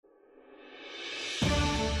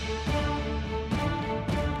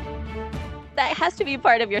It has to be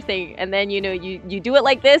part of your thing. And then, you do it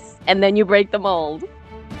like this, and then you break the mold.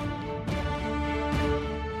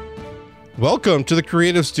 Welcome to the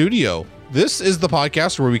Creative Studio. This is the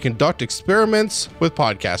podcast where we conduct experiments with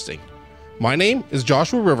podcasting. My name is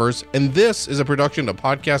Joshua Rivers, and this is a production of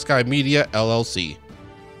Podcast Guy Media, LLC.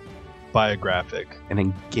 Biographic. An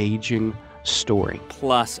engaging story.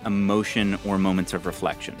 Plus emotion or moments of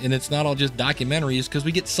reflection. And it's not all just documentaries because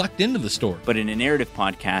we get sucked into the story. But in a narrative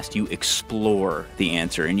podcast, you explore the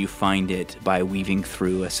answer and you find it by weaving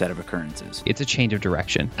through a set of occurrences. It's a change of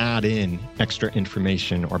direction. Add in extra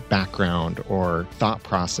information or background or thought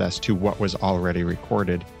process to what was already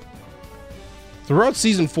recorded. Throughout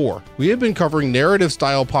Season 4, we have been covering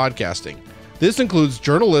narrative-style podcasting. This includes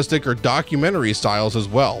journalistic or documentary styles as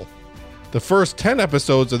well. The first 10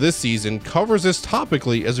 episodes of this season covers this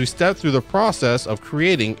topically as we step through the process of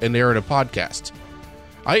creating a narrative podcast.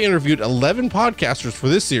 I interviewed 11 podcasters for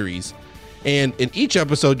this series, and in each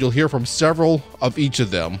episode you'll hear from several of each of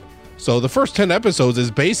them. So the first 10 episodes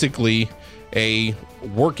is basically a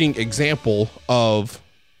working example of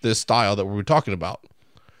this style that we're talking about.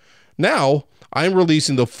 Now, I'm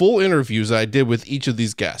releasing the full interviews that I did with each of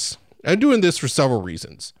these guests. I'm doing this for several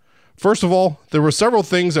reasons. First of all, there were several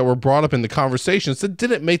things that were brought up in the conversations that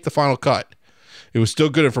didn't make the final cut. It was still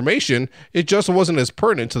good information, it just wasn't as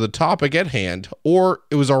pertinent to the topic at hand, or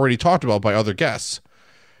it was already talked about by other guests.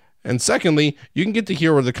 And secondly, you can get to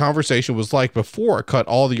hear what the conversation was like before I cut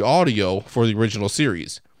all the audio for the original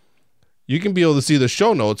series. You can be able to see the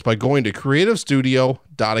show notes by going to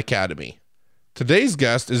creativestudio.academy. Today's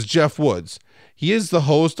guest is Jeff Woods. He is the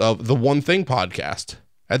host of the One Thing podcast.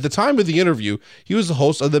 At the time of the interview, he was the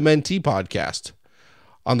host of the Mentee podcast.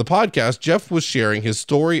 On the podcast, Jeff was sharing his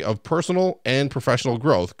story of personal and professional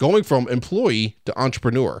growth, going from employee to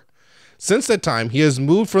entrepreneur. Since that time, he has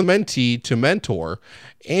moved from mentee to mentor,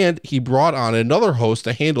 and he brought on another host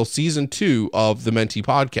to handle season 2 of the Mentee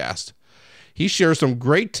podcast. He shares some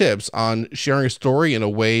great tips on sharing a story in a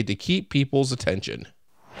way to keep people's attention.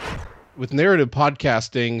 With narrative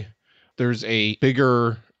podcasting, there's a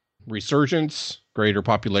bigger resurgence, greater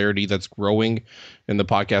popularity that's growing in the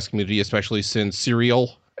podcast community, especially since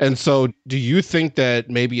Serial. And so do you think that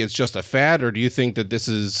maybe it's just a fad, or do you think that this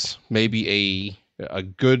is maybe a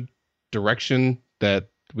good direction that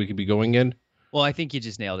we could be going in? Well, I think you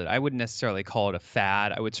just nailed it. I wouldn't necessarily call it a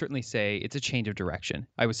fad. I would certainly say it's a change of direction.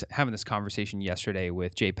 I was having this conversation yesterday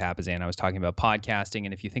with Jay Papazan. I was talking about podcasting,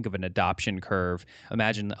 and if you think of an adoption curve,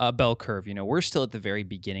 imagine a bell curve. We're still at the very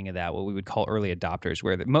beginning of that, what we would call early adopters,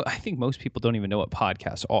 where I think most people don't even know what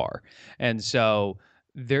podcasts are. And so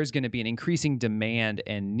there's going to be an increasing demand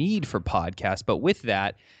and need for podcasts, but with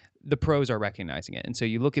that, the pros are recognizing it. And so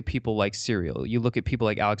you look at people like Serial, you look at people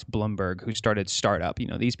like Alex Blumberg, who started Startup.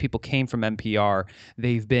 These people came from NPR.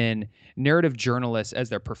 They've been narrative journalists as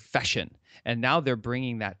their profession. And now they're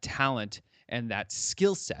bringing that talent and that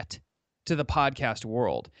skill set to the podcast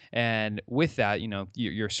world. And with that,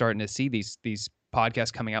 you're starting to see these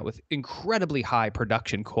podcasts coming out with incredibly high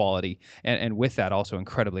production quality. And with that, also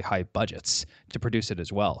incredibly high budgets to produce it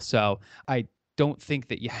as well. So I don't think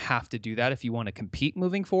that you have to do that if you want to compete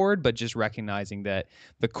moving forward, but just recognizing that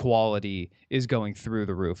the quality is going through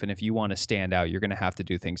the roof. And if you want to stand out, you're going to have to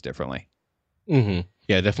do things differently. Mm-hmm.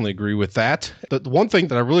 Yeah, I definitely agree with that. The one thing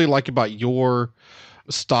that I really like about your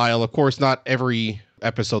style, of course, not every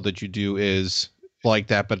episode that you do is like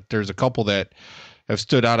that, but there's a couple that have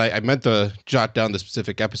stood out. I meant to jot down the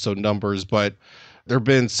specific episode numbers, but there have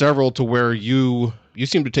been several to where you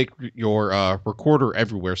seem to take your recorder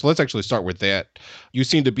everywhere. So let's actually start with that. You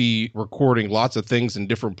seem to be recording lots of things in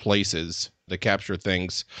different places to capture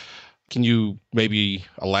things. Can you maybe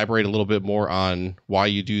elaborate a little bit more on why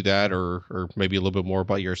you do that, or maybe a little bit more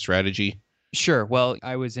about your strategy? Sure. Well,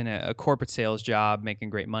 I was in a corporate sales job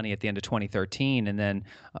making great money at the end of 2013, and then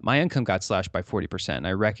my income got slashed by 40%.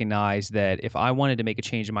 I recognized that if I wanted to make a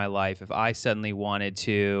change in my life, if I suddenly wanted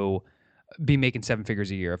to be making 7 figures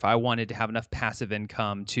a year, if I wanted to have enough passive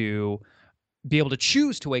income to be able to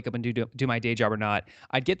choose to wake up and do my day job or not,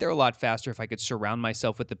 I'd get there a lot faster if I could surround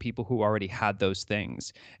myself with the people who already had those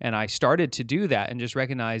things. And I started to do that and just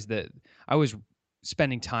recognize that I was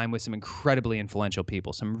spending time with some incredibly influential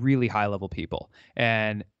people, some really high-level people.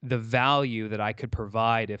 And the value that I could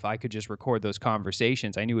provide if I could just record those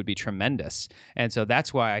conversations, I knew would be tremendous. And so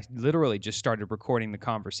that's why I literally just started recording the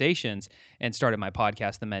conversations and started my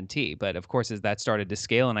podcast, The Mentee. But of course, as that started to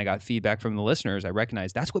scale and I got feedback from the listeners, I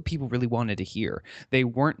recognized that's what people really wanted to hear. They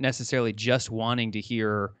weren't necessarily just wanting to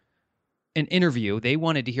hear an interview. They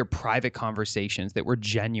wanted to hear private conversations that were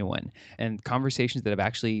genuine and conversations that have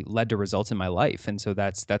actually led to results in my life. And so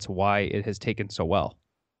that's why it has taken so well.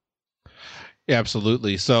 Yeah,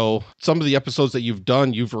 absolutely. So some of the episodes that you've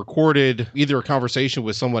done, you've recorded either a conversation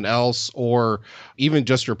with someone else or even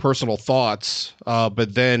just your personal thoughts.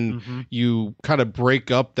 But then you kind of break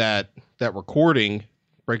up that recording,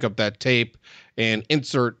 break up that tape, and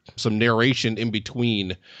insert some narration in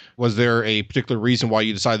between. Was there a particular reason why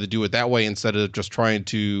you decided to do it that way instead of just trying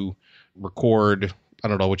to record, I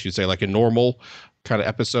don't know what you'd say, like a normal kind of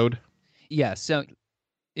episode? Yeah. So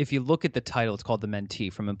if you look at the title, it's called The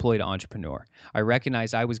Mentee, From Employee to Entrepreneur. I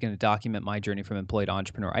recognized I was going to document my journey from employee to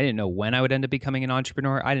entrepreneur. I didn't know when I would end up becoming an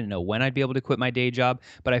entrepreneur. I didn't know when I'd be able to quit my day job,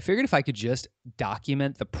 but I figured if I could just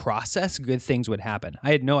document the process, good things would happen.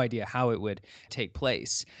 I had no idea how it would take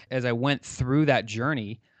place. As I went through that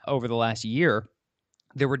journey over the last year,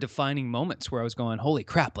 there were defining moments where I was going, holy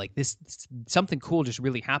crap, like this something cool just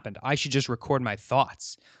really happened. I should just record my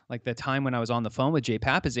thoughts. Like the time when I was on the phone with Jay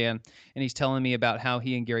Papasan and he's telling me about how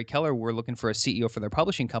he and Gary Keller were looking for a CEO for their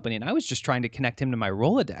publishing company. And I was just trying to connect him to my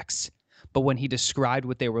Rolodex. But when he described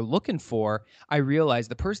what they were looking for, I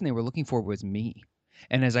realized the person they were looking for was me.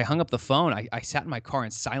 And as I hung up the phone, I sat in my car in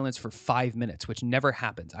silence for 5 minutes, which never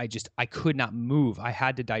happens. I could not move. I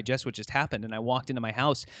had to digest what just happened. And I walked into my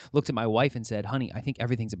house, looked at my wife and said, honey, I think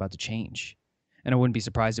everything's about to change. And I wouldn't be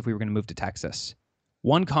surprised if we were going to move to Texas.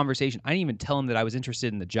 One conversation, I didn't even tell him that I was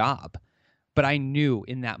interested in the job, but I knew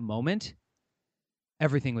in that moment,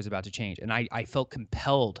 everything was about to change. And I felt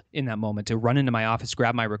compelled in that moment to run into my office,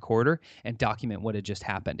 grab my recorder, and document what had just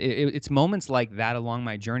happened. It's moments like that along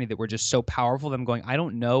my journey that were just so powerful that I'm going, I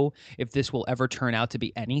don't know if this will ever turn out to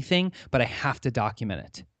be anything, but I have to document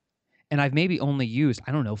it. And I've maybe only used,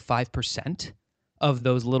 5% of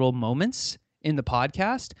those little moments in the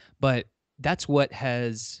podcast, but that's what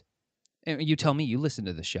has, you tell me, you listen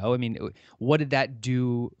to the show. I mean, what did that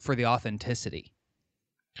do for the authenticity?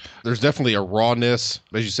 There's definitely a rawness,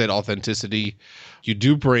 as you said, authenticity. You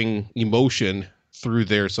do bring emotion through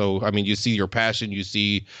there. So, I mean, you see your passion, you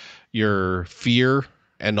see your fear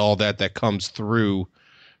and all that comes through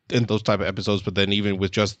in those type of episodes. But then even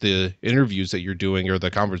with just the interviews that you're doing or the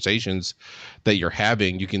conversations that you're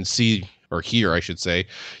having, you can see or hear, I should say,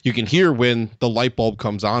 you can hear when the light bulb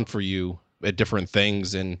comes on for you at different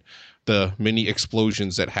things and the mini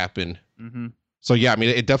explosions that happen. Mm-hmm. So, yeah, I mean,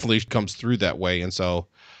 it definitely comes through that way. And so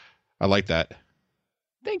I like that.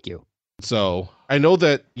 Thank you. So I know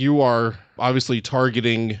that you are obviously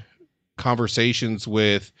targeting conversations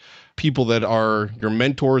with people that are your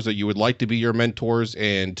mentors, that you would like to be your mentors,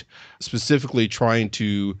 and specifically trying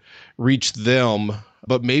to reach them.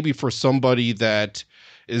 But maybe for somebody that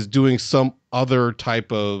is doing some other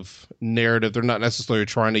type of narrative, they're not necessarily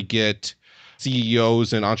trying to get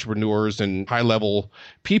CEOs and entrepreneurs and high level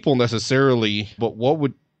people necessarily, but what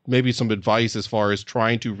would maybe some advice as far as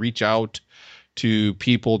trying to reach out to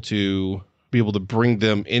people to be able to bring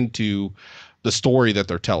them into the story that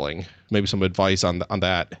they're telling? Maybe some advice on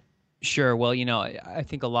that. Sure. Well, I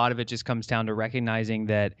think a lot of it just comes down to recognizing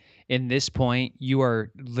that in this point, you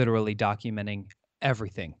are literally documenting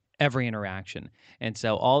everything, every interaction. And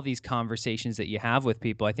so all these conversations that you have with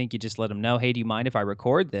people, I think you just let them know, hey, do you mind if I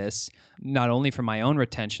record this? Not only for my own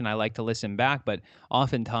retention, I like to listen back, but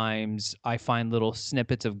oftentimes I find little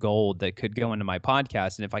snippets of gold that could go into my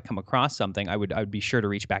podcast. And if I come across something, I would be sure to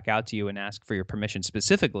reach back out to you and ask for your permission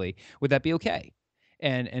specifically. Would that be okay?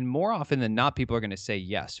 And more often than not, people are going to say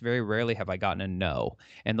yes. Very rarely have I gotten a no.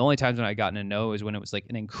 And the only times when I gotten a no is when it was like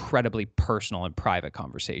an incredibly personal and private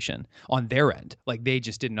conversation on their end. Like they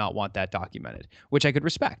just did not want that documented, which I could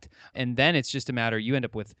respect. And then it's just a matter, you end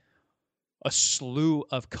up with a slew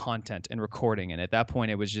of content and recording. And at that point,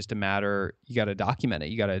 it was just a matter, you got to document it.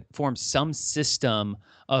 You got to form some system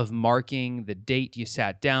of marking the date you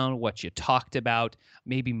sat down, what you talked about,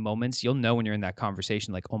 maybe moments. You'll know when you're in that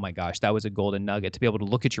conversation, like, oh my gosh, that was a golden nugget, to be able to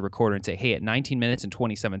look at your recorder and say, hey, at 19 minutes and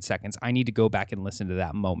 27 seconds, I need to go back and listen to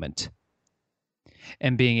that moment.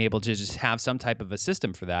 And being able to just have some type of a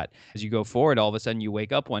system for that. As you go forward, all of a sudden you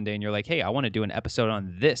wake up one day and you're like, hey, I want to do an episode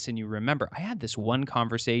on this. And you remember, I had this one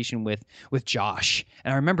conversation with Josh.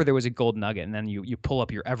 And I remember there was a gold nugget. And then you pull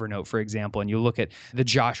up your Evernote, for example, and you look at the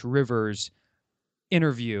Josh Rivers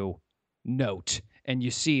interview note. And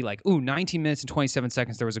you see like, 19 minutes and 27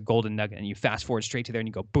 seconds, there was a golden nugget. And you fast forward straight to there and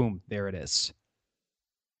you go, boom, there it is.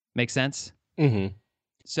 Make sense? Mm-hmm.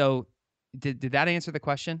 So did that answer the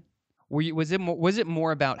question? Was it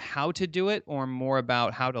more about how to do it or more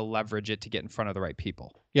about how to leverage it to get in front of the right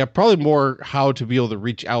people? Yeah, probably more how to be able to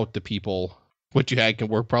reach out to people. What you had can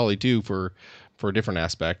work probably too for a different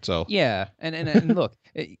aspect. So yeah, and look,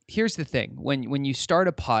 here's the thing: when you start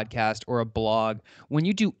a podcast or a blog, when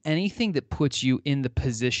you do anything that puts you in the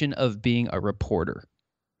position of being a reporter,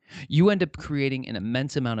 you end up creating an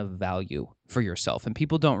immense amount of value for yourself. And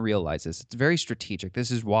people don't realize this. It's very strategic.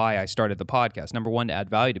 This is why I started the podcast. Number one, to add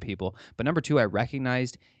value to people. But number two, I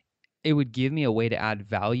recognized it would give me a way to add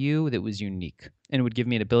value that was unique. And it would give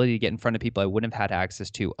me an ability to get in front of people I wouldn't have had access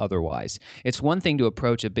to otherwise. It's one thing to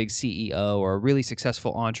approach a big CEO or a really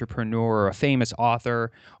successful entrepreneur or a famous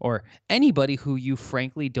author or anybody who you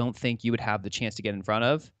frankly don't think you would have the chance to get in front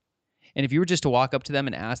of. And if you were just to walk up to them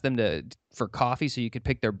and ask them for coffee so you could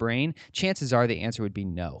pick their brain, chances are the answer would be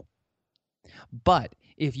no. But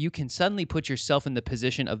if you can suddenly put yourself in the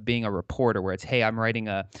position of being a reporter where it's, hey, I'm writing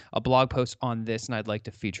a blog post on this and I'd like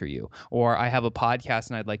to feature you, or I have a podcast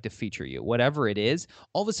and I'd like to feature you, whatever it is,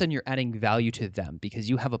 all of a sudden you're adding value to them because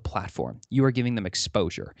you have a platform. You are giving them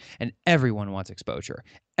exposure, and everyone wants exposure.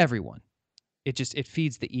 Everyone. It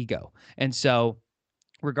feeds the ego. And so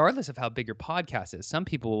regardless of how big your podcast is, some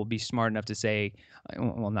people will be smart enough to say,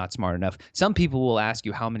 well, not smart enough. Some people will ask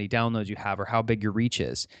you how many downloads you have or how big your reach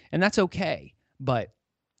is. And that's okay. But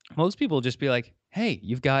most people will just be like, hey,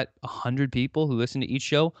 you've got 100 people who listen to each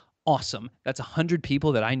show. Awesome. That's 100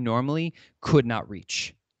 people that I normally could not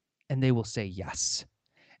reach. And they will say yes.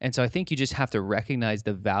 And so I think you just have to recognize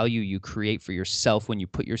the value you create for yourself when you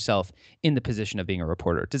put yourself in the position of being a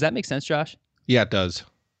reporter. Does that make sense, Josh? Yeah, it does.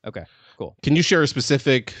 Okay, cool. Can you share a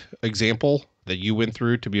specific example that you went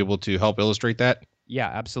through to be able to help illustrate that? Yeah,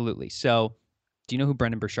 absolutely. So do you know who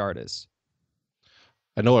Brendan Burchard is?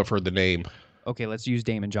 I know I've heard the name. Okay, let's use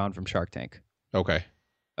Daymond John from Shark Tank. Okay.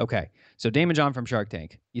 So Daymond John from Shark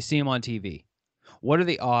Tank, you see him on TV. What are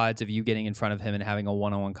the odds of you getting in front of him and having a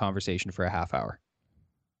one-on-one conversation for a half hour?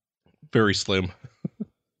 Very slim.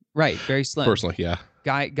 Right, very slim. Personally, yeah.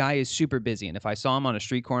 Guy is super busy, and if I saw him on a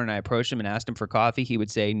street corner and I approached him and asked him for coffee, he would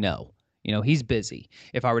say no. You know, he's busy.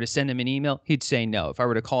 If I were to send him an email, he'd say no. If I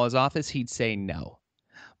were to call his office, he'd say no.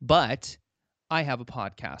 But I have a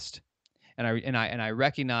podcast. And I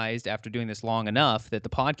recognized after doing this long enough that the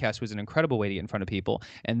podcast was an incredible way to get in front of people.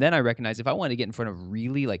 And then I recognized if I wanted to get in front of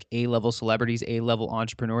really like A-level celebrities, A-level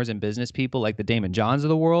entrepreneurs and business people like the Daymond Johns of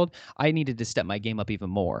the world, I needed to step my game up even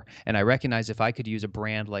more. And I recognized if I could use a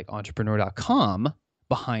brand like entrepreneur.com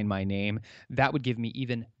behind my name, that would give me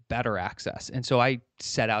even better access. And so I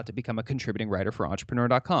set out to become a contributing writer for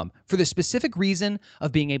entrepreneur.com for the specific reason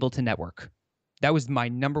of being able to network. That was my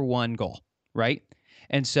number one goal, right?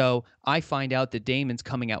 And so I find out that Daymond's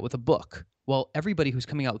coming out with a book. Well, everybody who's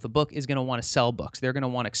coming out with a book is going to want to sell books. They're going to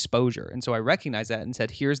want exposure. And so I recognized that and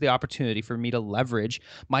said, here's the opportunity for me to leverage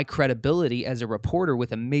my credibility as a reporter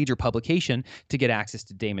with a major publication to get access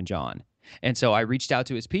to Daymond John. And so I reached out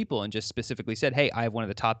to his people and just specifically said, hey, I have one of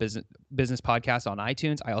the top business podcasts on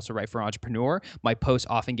iTunes. I also write for Entrepreneur. My posts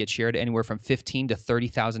often get shared anywhere from 15 to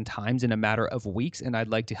 30,000 times in a matter of weeks, and I'd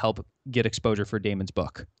like to help get exposure for Daymond's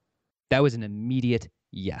book. That was an immediate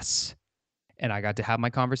yes. And I got to have my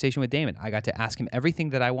conversation with Daymond. I got to ask him everything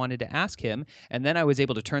that I wanted to ask him. And then I was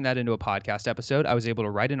able to turn that into a podcast episode. I was able to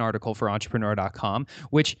write an article for entrepreneur.com,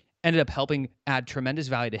 which ended up helping add tremendous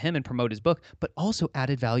value to him and promote his book, but also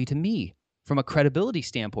added value to me from a credibility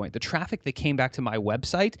standpoint. The traffic that came back to my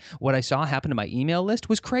website, what I saw happen to my email list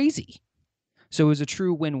was crazy. So it was a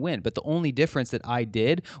true win-win. But the only difference that I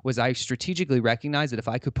did was I strategically recognized that if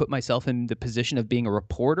I could put myself in the position of being a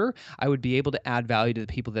reporter, I would be able to add value to the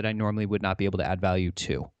people that I normally would not be able to add value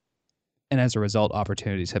to. And as a result,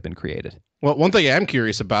 opportunities have been created. Well, one thing I'm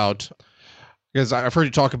curious about, because I've heard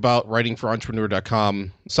you talk about writing for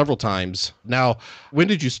entrepreneur.com several times. Now, when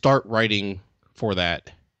did you start writing for that?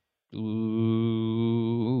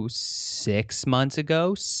 Ooh, 6 months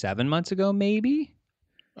ago, 7 months ago, maybe.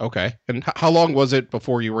 Okay. And how long was it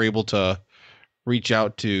before you were able to reach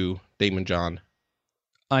out to Daymond John?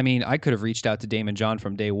 I mean, I could have reached out to Daymond John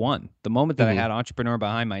from day one. The moment that I had Entrepreneur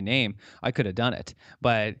behind my name, I could have done it.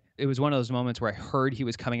 But it was one of those moments where I heard he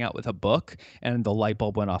was coming out with a book and the light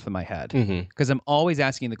bulb went off in my head. Because I'm always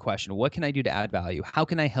asking the question, what can I do to add value? How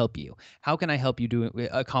can I help you? How can I help you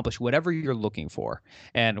accomplish whatever you're looking for?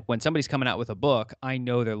 And when somebody's coming out with a book, I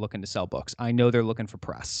know they're looking to sell books. I know they're looking for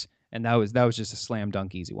press. And that was just a slam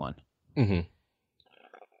dunk easy one.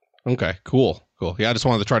 Okay, cool. Yeah, I just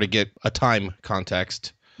wanted to try to get a time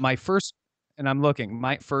context. My first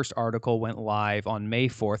article went live on May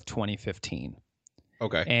 4th, 2015.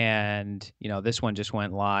 Okay. And, this one just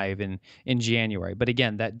went live in January. But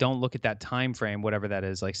again, don't look at that time frame, whatever that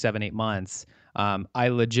is, like 7-8 months. I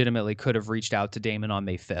legitimately could have reached out to Daymond on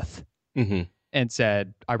May 5th and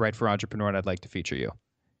said, I write for Entrepreneur and I'd like to feature you.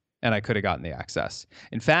 And I could have gotten the access.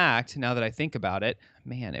 In fact, now that I think about it,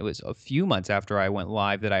 man, it was a few months after I went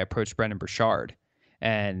live that I approached Brendan Burchard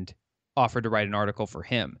and offered to write an article for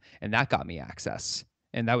him. And that got me access.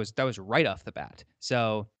 And that was right off the bat.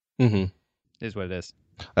 So Mm-hmm. Is what it is.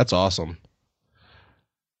 That's awesome.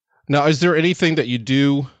 Now, is there anything that you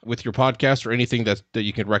do with your podcast or anything that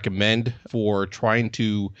you can recommend for trying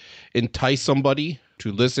to entice somebody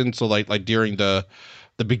to listen? So like during the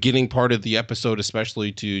beginning part of the episode,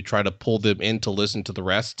 especially to try to pull them in to listen to the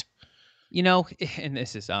rest? You know, and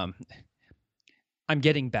this is, I'm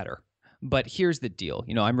getting better, but here's the deal.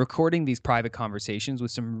 You know, I'm recording these private conversations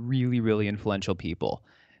with some really, really influential people.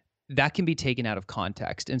 That can be taken out of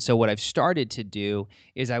context. And so what I've started to do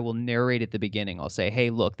is I will narrate at the beginning. I'll say, hey,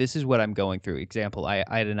 look, this is what I'm going through. Example, I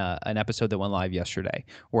had an episode that went live yesterday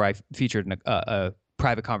where I featured a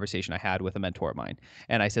private conversation I had with a mentor of mine.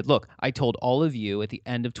 And I said, look, I told all of you at the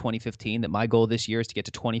end of 2015 that my goal this year is to get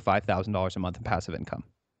to $25,000 a month in passive income.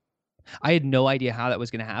 I had no idea how that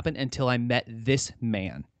was going to happen until I met this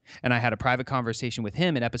man. And I had a private conversation with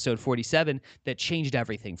him in episode 47 that changed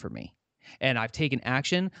everything for me. And I've taken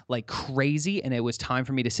action like crazy, and it was time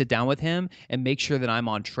for me to sit down with him and make sure that I'm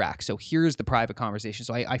on track. So here's the private conversation.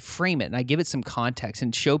 So I frame it and I give it some context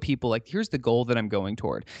and show people like, here's the goal that I'm going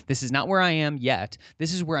toward. This is not where I am yet.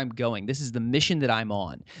 This is where I'm going. This is the mission that I'm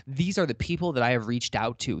on. These are the people that I have reached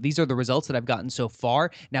out to. These are the results that I've gotten so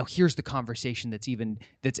far. Now here's the conversation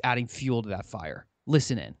that's adding fuel to that fire.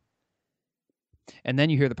 Listen in. And then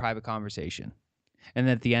you hear the private conversation. And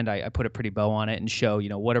then at the end, I put a pretty bow on it and show, you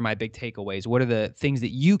know, what are my big takeaways? What are the things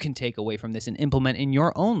that you can take away from this and implement in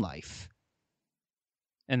your own life?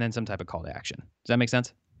 And then some type of call to action. Does that make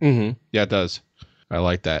sense? Mm-hmm. Yeah, it does. I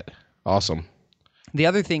like that. Awesome. The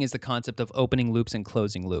other thing is the concept of opening loops and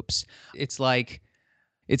closing loops.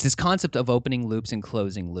 It's this concept of opening loops and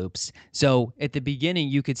closing loops. So at the beginning,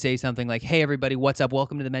 you could say something like, hey, everybody, what's up?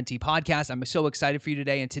 Welcome to the Mentee Podcast. I'm so excited for you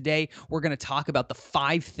today. And today we're going to talk about the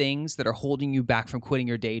 5 things that are holding you back from quitting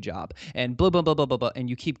your day job and blah, blah, blah, blah, blah, blah. And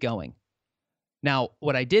you keep going. Now,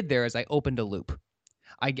 what I did there is I opened a loop.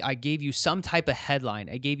 I gave you some type of headline.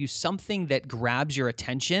 I gave you something that grabs your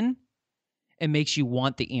attention and makes you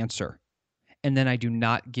want the answer. And then I do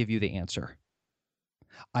not give you the answer.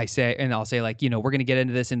 I'll say like, you know, we're going to get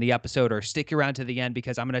into this in the episode, or stick around to the end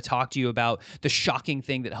because I'm going to talk to you about the shocking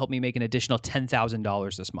thing that helped me make an additional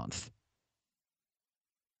 $10,000 this month.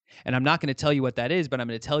 And I'm not going to tell you what that is, but I'm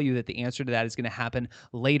going to tell you that the answer to that is going to happen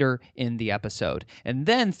later in the episode. And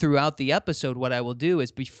then throughout the episode, what I will do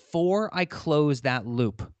is before I close that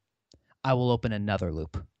loop, I will open another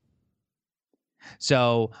loop.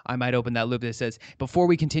 So I might open that loop that says, before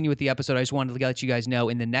we continue with the episode, I just wanted to let you guys know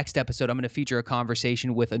in the next episode, I'm going to feature a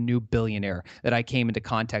conversation with a new billionaire that I came into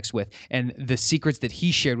context with and the secrets that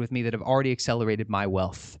he shared with me that have already accelerated my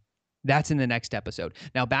wealth. That's in the next episode.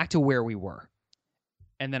 Now back to where we were.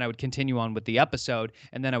 And then I would continue on with the episode,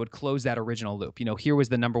 and then I would close that original loop. You know, here was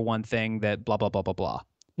the number one thing that blah, blah, blah, blah, blah.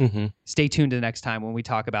 Mm-hmm. Stay tuned to the next time when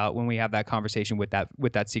we have that conversation with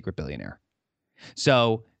that secret billionaire.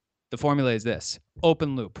 So the formula is this: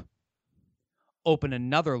 open loop, open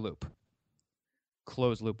another loop,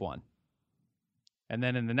 close loop 1. And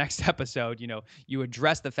then in the next episode, you know, you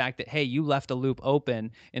address the fact that, hey, you left a loop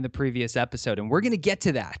open in the previous episode, and we're going to get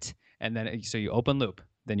to that. And then so you open loop,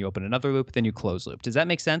 then you open another loop, then you close loop. Does that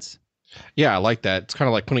make sense? Yeah, I like that. It's kind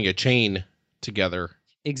of like putting a chain together.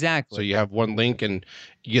 Exactly. So you have one link and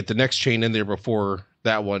you get the next chain in there before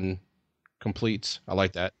that one completes. I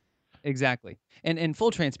like that. Exactly. And in full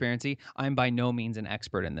transparency, I'm by no means an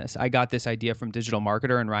expert in this. I got this idea from Digital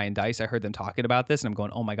Marketer and Ryan Deiss. I heard them talking about this and I'm going,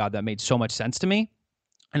 oh my God, that made so much sense to me.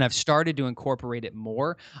 And I've started to incorporate it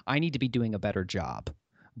more. I need to be doing a better job.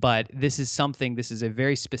 But this is a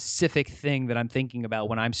very specific thing that I'm thinking about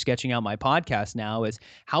when I'm sketching out my podcast now is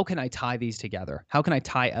how can I tie these together? How can I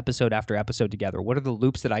tie episode after episode together? What are the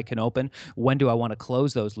loops that I can open? When do I want to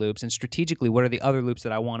close those loops? And strategically, what are the other loops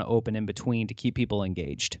that I want to open in between to keep people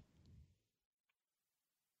engaged?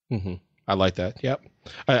 Mm-hmm. I like that. Yep.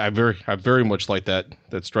 I very much like that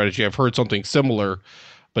strategy. I've heard something similar,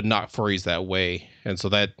 but not phrased that way. And so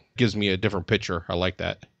that gives me a different picture. I like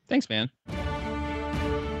that. Thanks, man.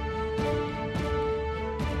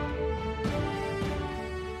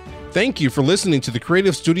 Thank you for listening to the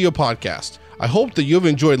Creative Studio Podcast. I hope that you have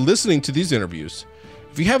enjoyed listening to these interviews.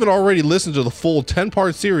 If you haven't already listened to the full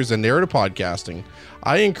 10-part series on narrative podcasting,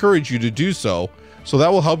 I encourage you to do so that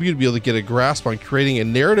will help you to be able to get a grasp on creating a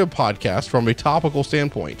narrative podcast from a topical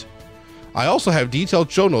standpoint. I also have detailed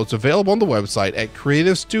show notes available on the website at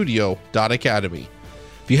creativestudio.academy.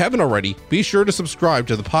 If you haven't already, be sure to subscribe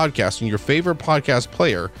to the podcast in your favorite podcast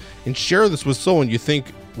player and share this with someone you think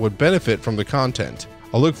would benefit from the content.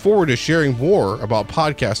 I look forward to sharing more about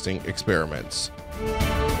podcasting experiments.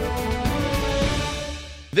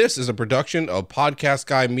 This is a production of Podcast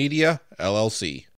Guy Media, LLC.